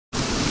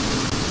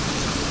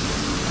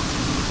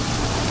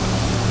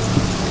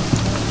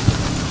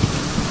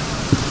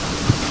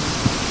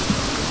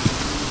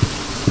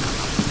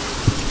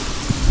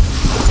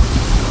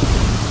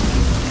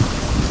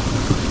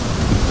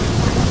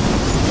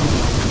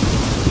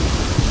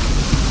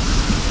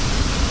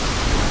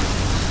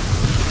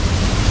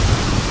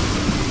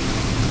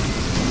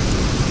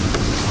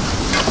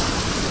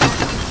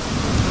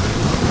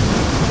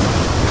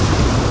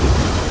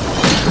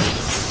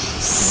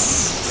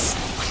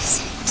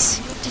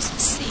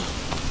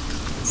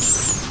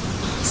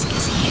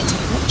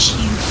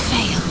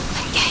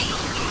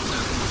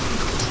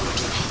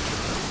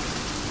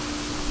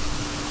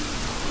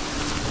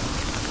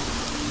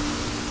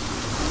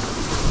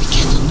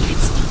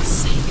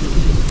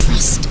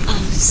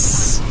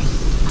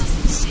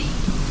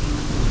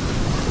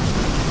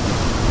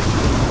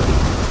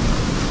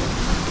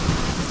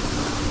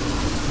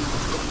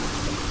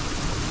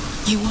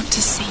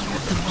to see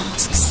what the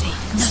mask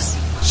sees. No,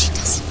 she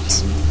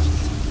doesn't.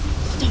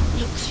 Don't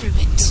look through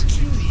it.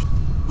 Curious.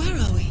 Where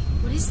are we?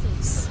 What is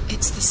this?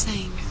 It's the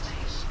same.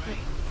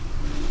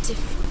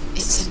 Different.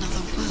 It's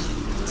another world.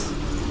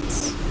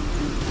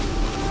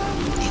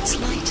 It's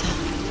lighter.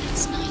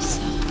 It's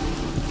nicer.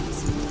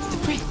 The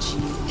bridge.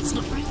 It's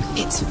not broken.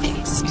 It's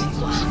fixed.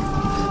 Wow.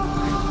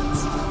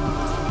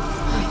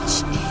 Bridge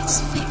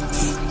is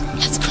fixed.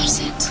 Let's cross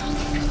it.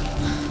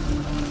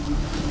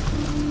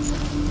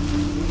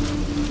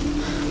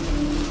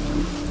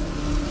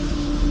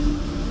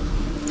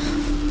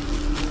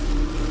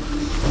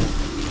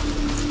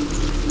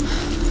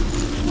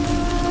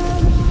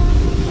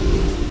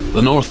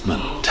 The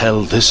Northmen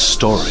tell this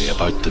story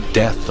about the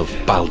death of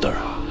Baldur.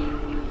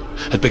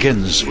 It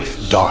begins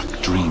with dark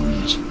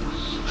dreams.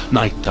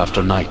 Night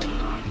after night,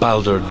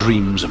 Baldur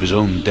dreams of his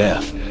own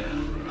death,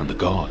 and the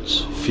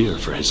gods fear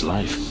for his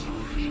life.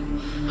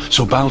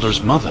 So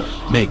Baldur's mother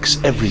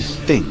makes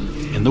everything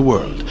in the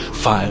world: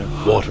 fire,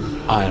 water,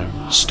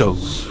 iron, stone,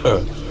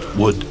 earth,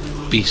 wood,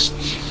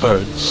 beasts,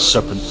 birds,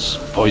 serpents,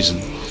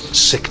 poison,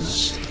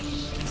 sickness,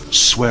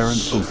 swear an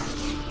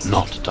oath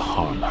not to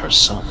harm her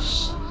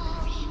sons.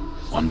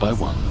 One by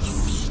one,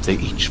 they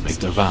each make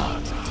their vow.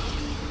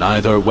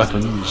 Neither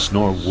weapons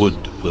nor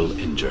wood will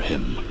injure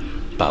him,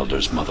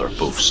 Baldur's mother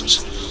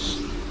boasts.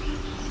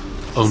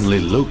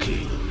 Only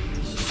Loki,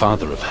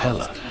 father of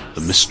Hela,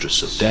 the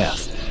mistress of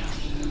death,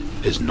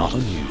 is not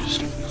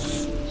amused.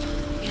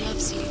 He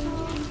loves you.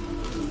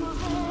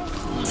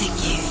 Calling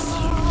you.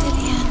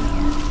 Dillian.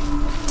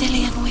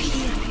 Dillian, we're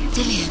here.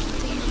 Dillian.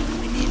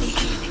 We're nearly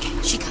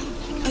here. She can't.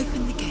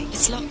 Open the gate.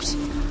 It's locked.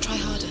 Try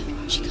harder.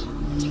 She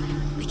can't.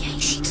 The gate.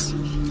 She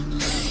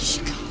can't. She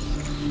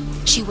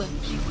can't. She will.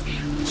 She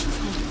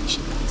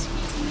will.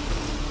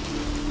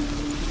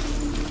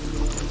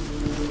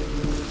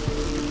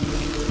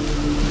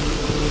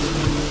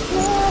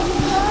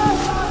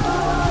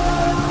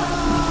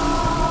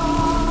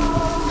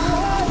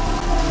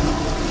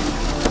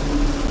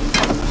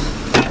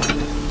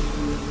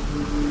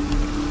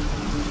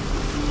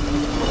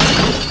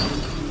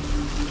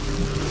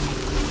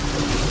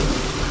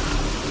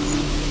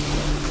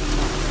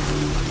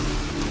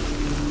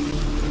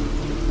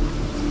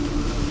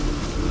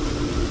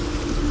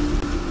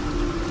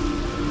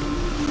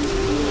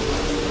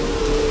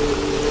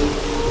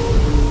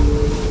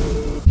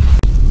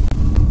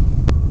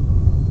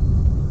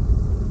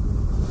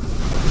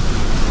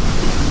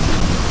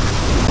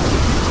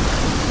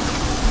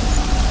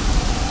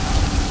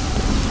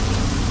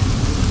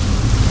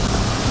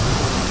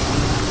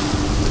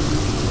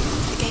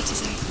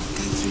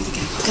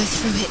 Go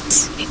through it.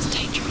 It's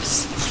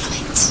dangerous. Follow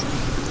it.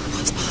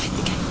 What's behind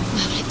the gate?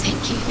 Where will it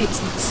take you? It's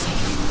not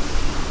safe.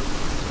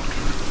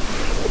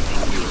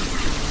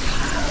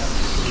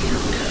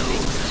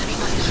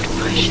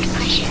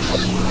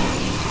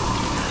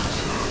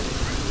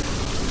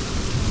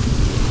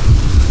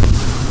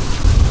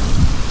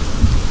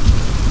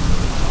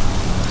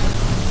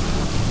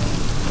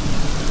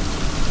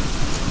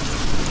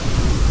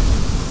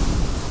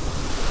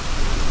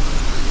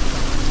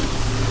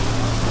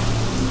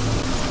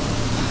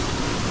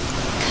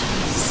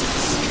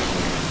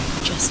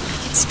 Just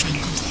like it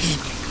strangled him.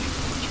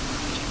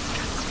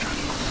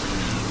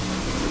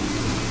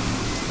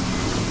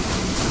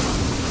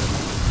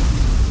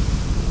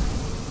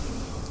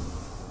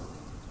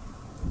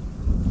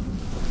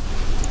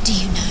 Do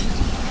you know?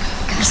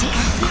 Was it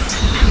worth it?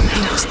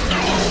 He was still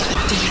alive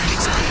and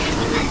Dillian's dead.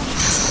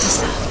 Doesn't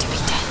deserve to be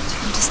dead.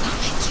 How does that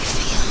make you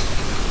feel?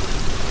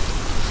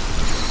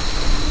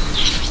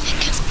 Everything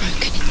gets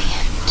broken in the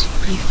end.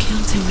 You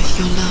killed him with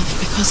your love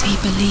because he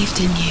believed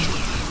in you.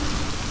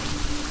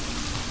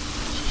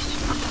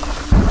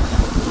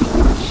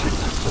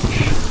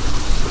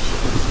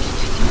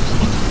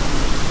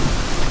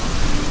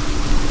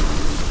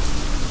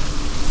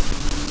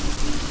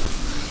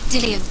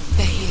 Dillian.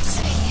 There he is.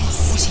 There he is.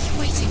 What are you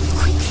waiting for?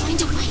 Quick,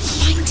 find a way.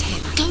 Find him.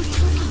 Go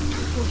through.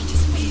 Before he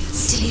disappears.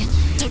 Dillian,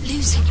 don't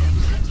lose him.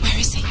 Where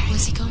is he?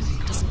 Where's he gone?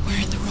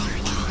 We're in the wrong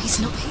world. He's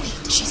not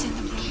here. She's in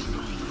the wrong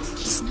world.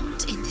 He's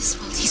not in this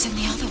world. He's in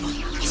the other one.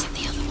 He's in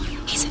the other one.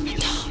 He's in the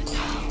dark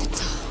world.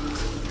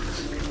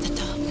 The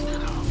dark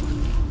world.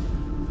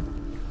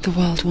 The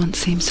world once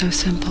seemed so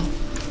simple.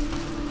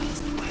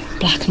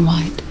 Black and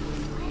white.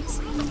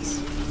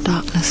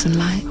 Darkness and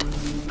light.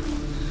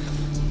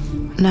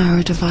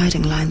 Narrow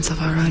dividing lines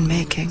of our own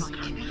making.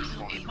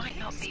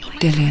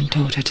 Dillian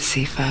taught her to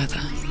see further.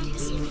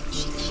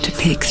 To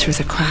peek through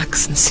the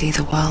cracks and see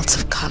the worlds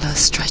of colour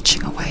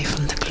stretching away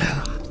from the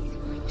gloom.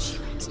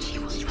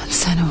 And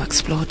Senua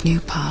explored new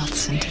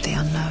paths into the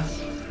unknown.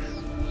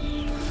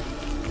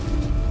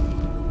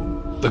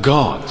 The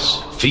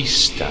gods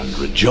feast and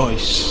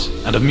rejoice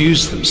and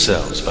amuse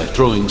themselves by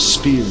throwing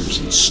spears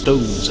and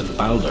stones at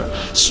Baldur,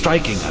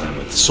 striking at him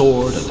with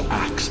sword and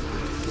axe.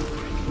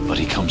 But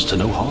he comes to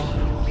no harm,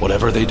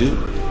 whatever they do.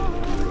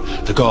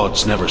 The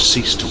gods never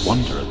cease to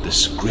wonder at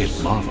this great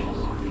marvel.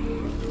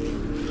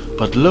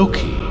 But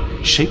Loki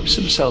shapes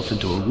himself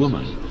into a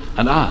woman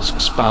and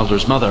asks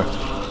Baldur's mother,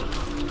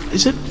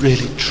 Is it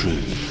really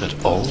true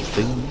that all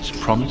things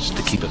promised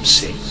to keep him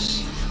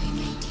safe?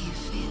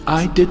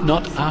 I did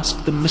not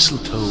ask the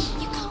mistletoe,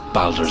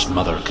 Baldur's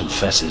mother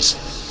confesses.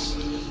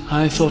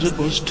 I thought it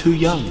was too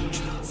young.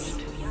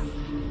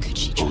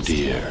 Oh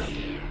dear.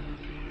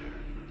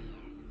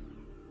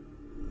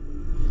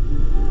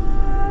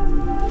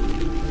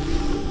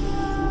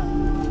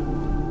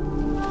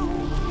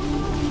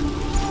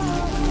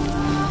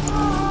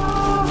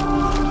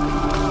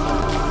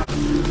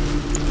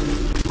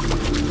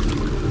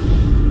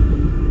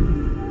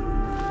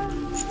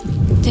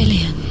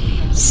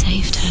 Dillian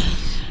saved her.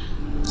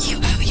 You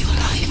owe your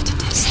life to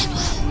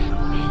Senua.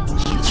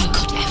 You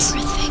forgot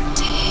everything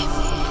to him.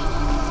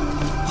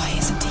 Why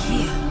isn't he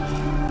here?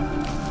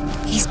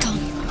 He's gone.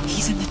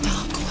 He's in the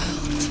dark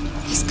world.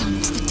 He's gone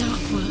to the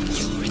dark world.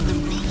 You're in the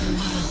wrong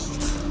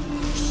world.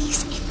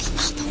 He's in the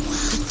other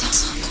world. The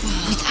dark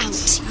world. Without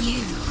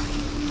you.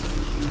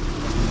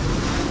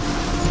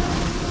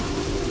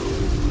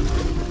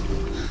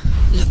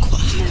 Look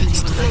what happens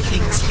to the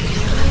things you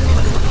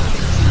love.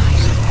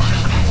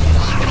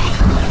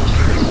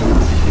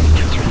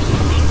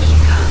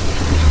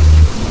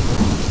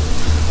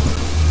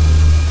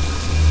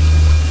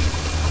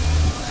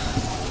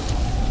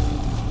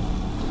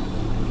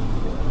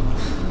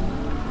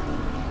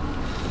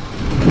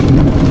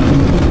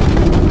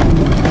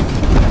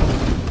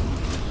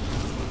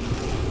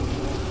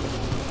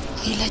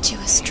 He led you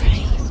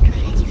astray.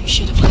 You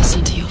should have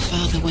listened to your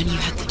father when you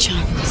had the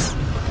chance.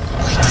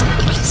 Why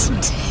didn't you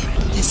listen to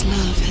him? This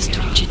love has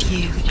tortured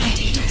you and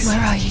Edith. Where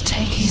are you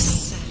taking me?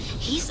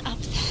 He's up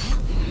there.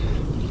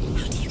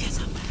 How do you get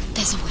up there?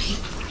 There's a way.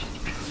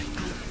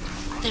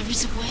 There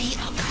is a way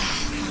up there.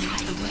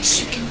 Find the way.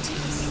 She can do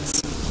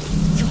it.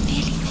 You're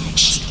nearly there.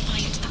 She'll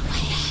find the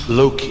way.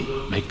 Loki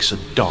makes a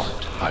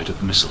dart out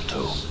of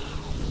mistletoe.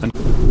 And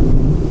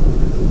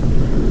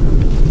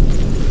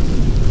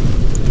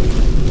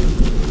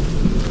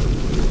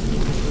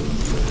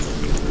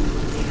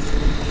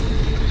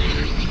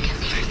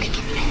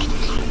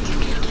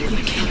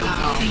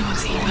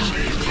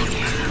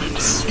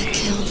We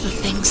kill the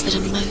things that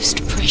are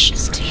most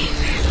precious to you.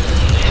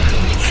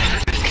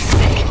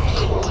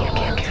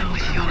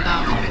 With your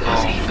love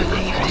because he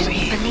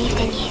believed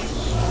in you.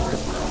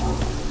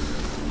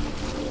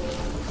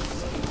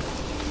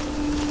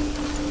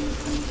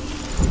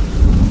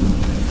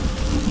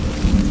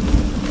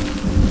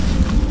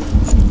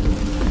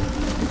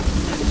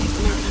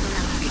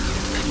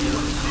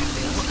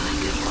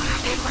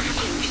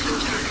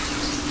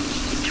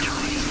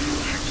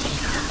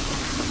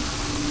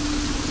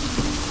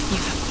 You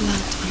have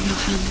blood on your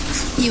hands.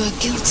 You are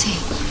guilty.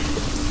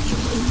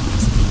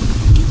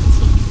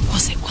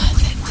 Was it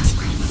worth it?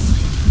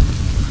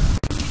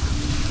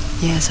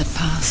 Years had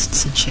passed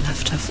since she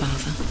left her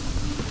father.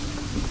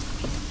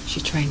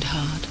 She trained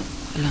hard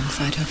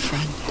alongside her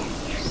friend,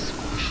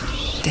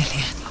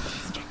 Dillian.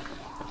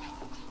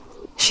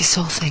 She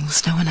saw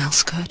things no one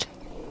else could.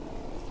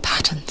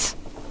 Patterns,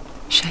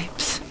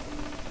 shapes,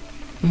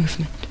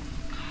 movement.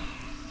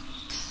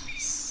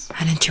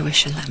 An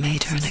intuition that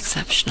made her an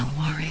exceptional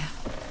warrior.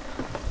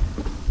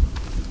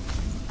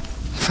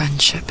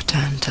 Friendship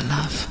turned to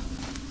love.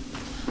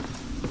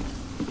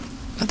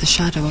 But the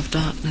shadow of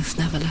darkness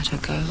never let her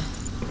go,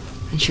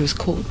 and she was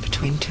caught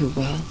between two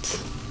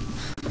worlds.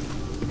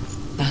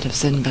 That of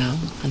Zinbel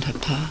and her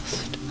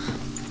past,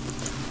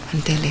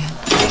 and Dillian,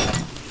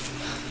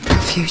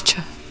 her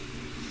future.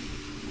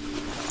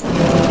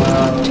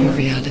 Two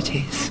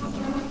realities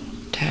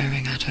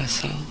tearing at her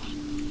soul.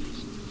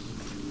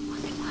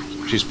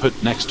 she's put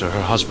next to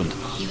her husband,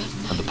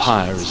 and the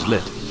pyre is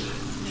lit,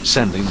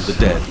 sending the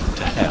dead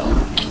to hell.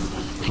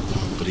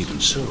 But even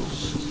so,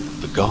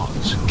 the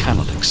gods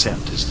cannot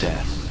accept his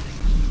death.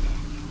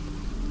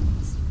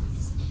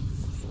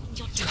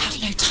 You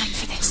have no time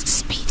for this.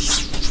 Speed.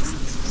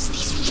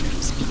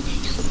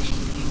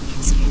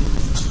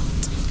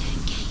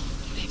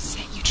 They've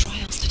set you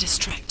trials to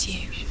distract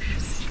you.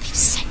 They've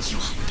set you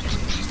up,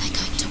 and now they're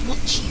going to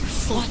watch you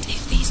fall. What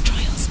if these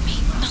trials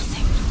mean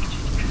nothing?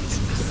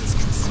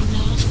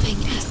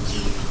 Laughing at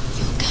you,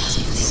 your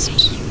ghost.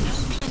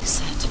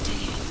 Closer to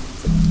Dillian.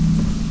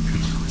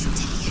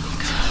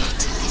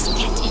 Is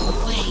get in the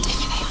way. What if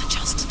they are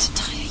just to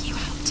tire you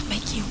out, to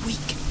make you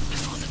weak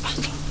before the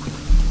battle?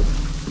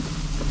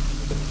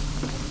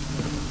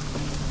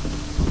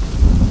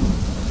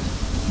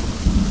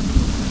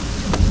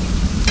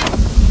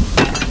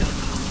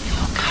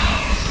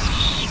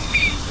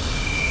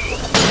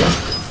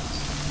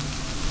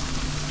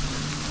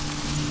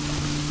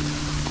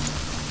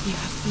 You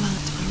have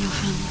blood on your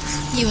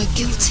hands. You are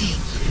guilty.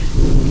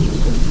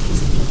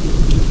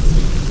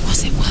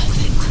 Was it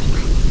worth it?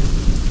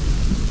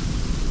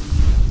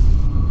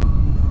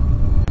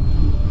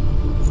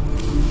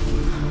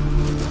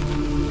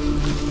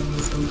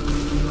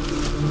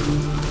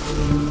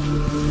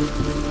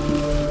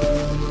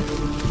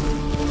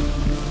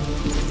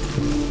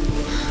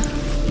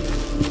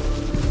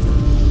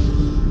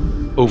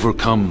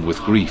 Overcome with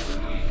grief,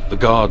 the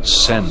gods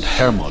send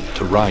Hermod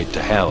to ride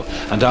to Hell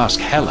and ask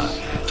Hela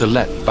to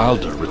let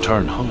Baldur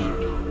return home.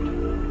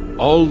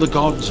 All the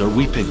gods are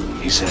weeping,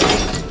 he said.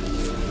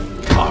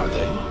 Are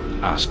they?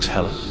 Asks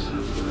Helen.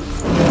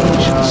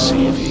 We shall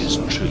see if he is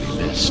truly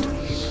missed.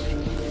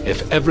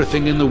 If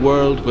everything in the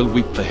world will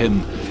weep for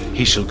him,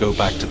 he shall go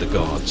back to the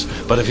gods.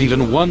 But if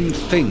even one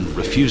thing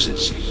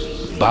refuses,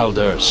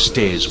 Baldur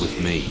stays with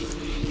me.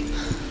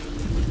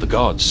 The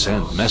gods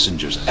send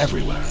messengers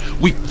everywhere.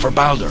 Weep for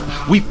Baldur,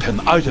 weep him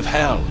out of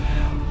hell.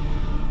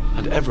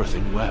 And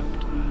everything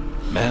wept.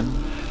 Men,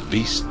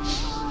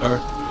 beasts,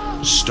 earth,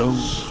 stone,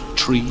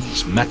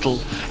 trees, metal,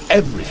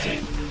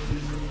 everything.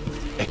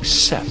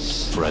 Except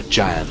for a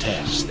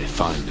giantess they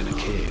found in a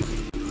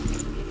cave.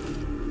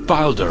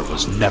 Baldur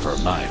was never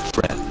my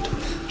friend,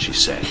 she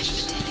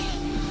says.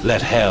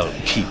 Let hell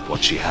keep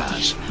what she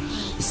has.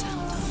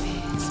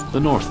 The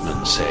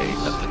Northmen say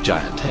that the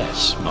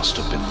giantess must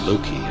have been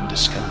Loki in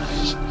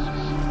disguise.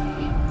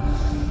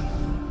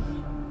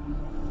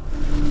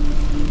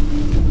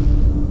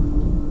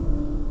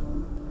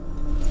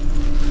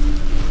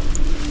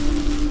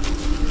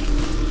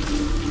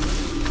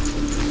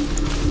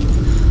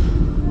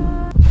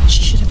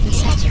 She should have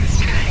listened.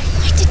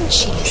 Why didn't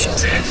she listen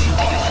to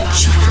her?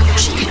 She thought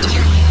she could do it.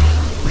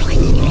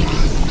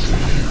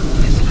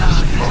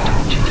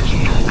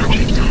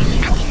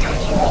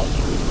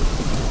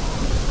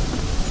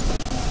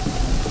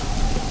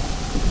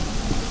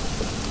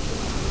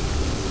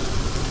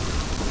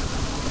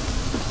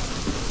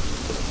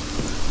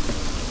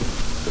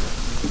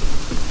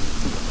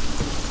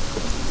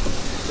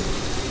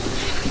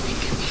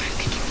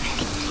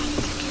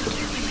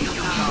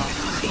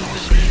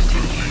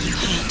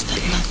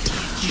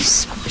 You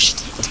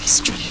squashed it,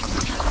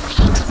 strangled it,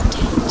 flattened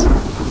it.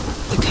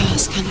 The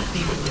curse cannot be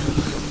undone.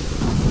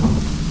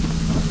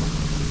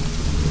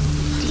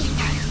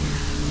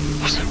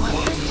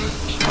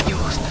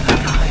 You're still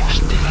alive,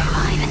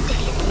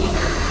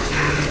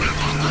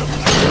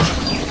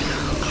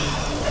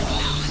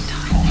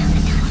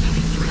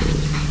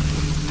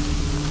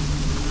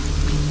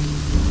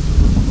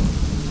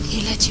 He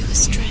led you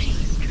astray.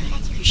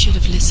 You should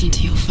have listened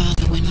to your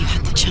father when you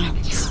had the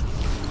chance.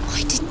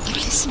 Why didn't you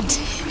listen to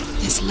him?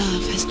 This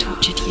love has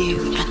tortured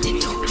you, and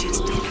it tortures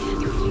Dillian.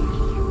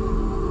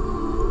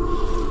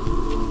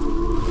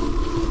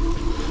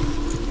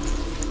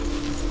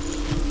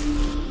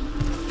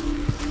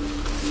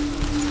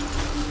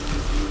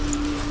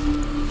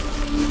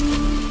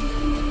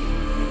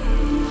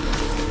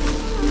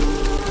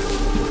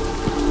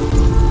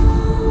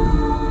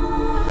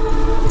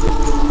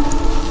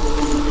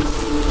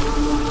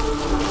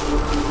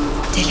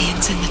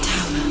 Dillian's in the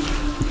tower.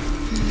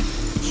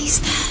 He's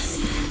there.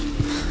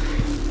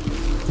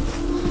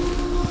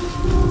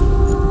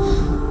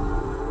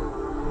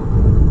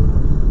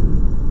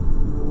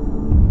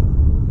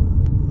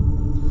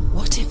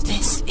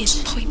 Is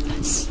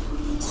pointless.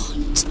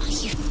 What are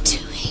you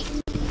doing?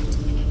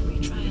 Every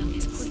trial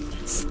is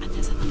pointless, and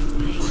there's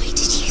another way. Why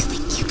did you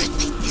think you could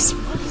make this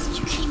work?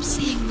 You keep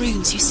seeing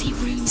runes. You see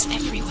runes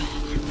everywhere.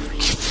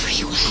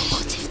 Everywhere.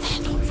 What if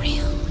they're not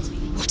real?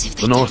 What if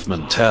they The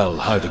Northmen tell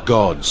how the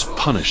gods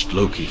punished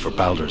Loki for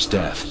Baldur's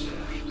death.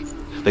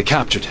 They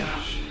captured him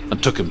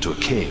and took him to a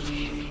cave.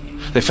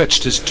 They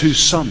fetched his 2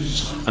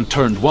 sons and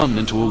turned one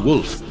into a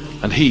wolf,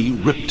 and he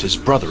ripped his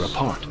brother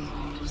apart.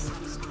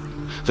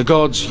 The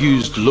gods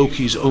used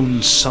Loki's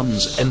own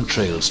son's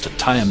entrails to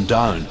tie him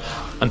down,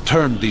 and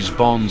turned these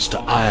bonds to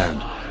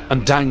iron,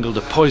 and dangled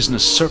a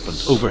poisonous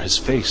serpent over his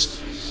face,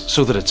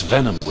 so that its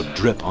venom would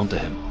drip onto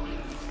him.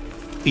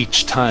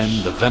 Each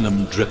time the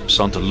venom drips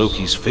onto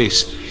Loki's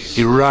face,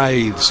 he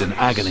writhes in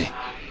agony.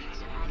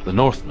 The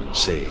Northmen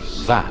say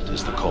that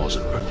is the cause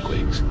of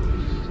earthquakes.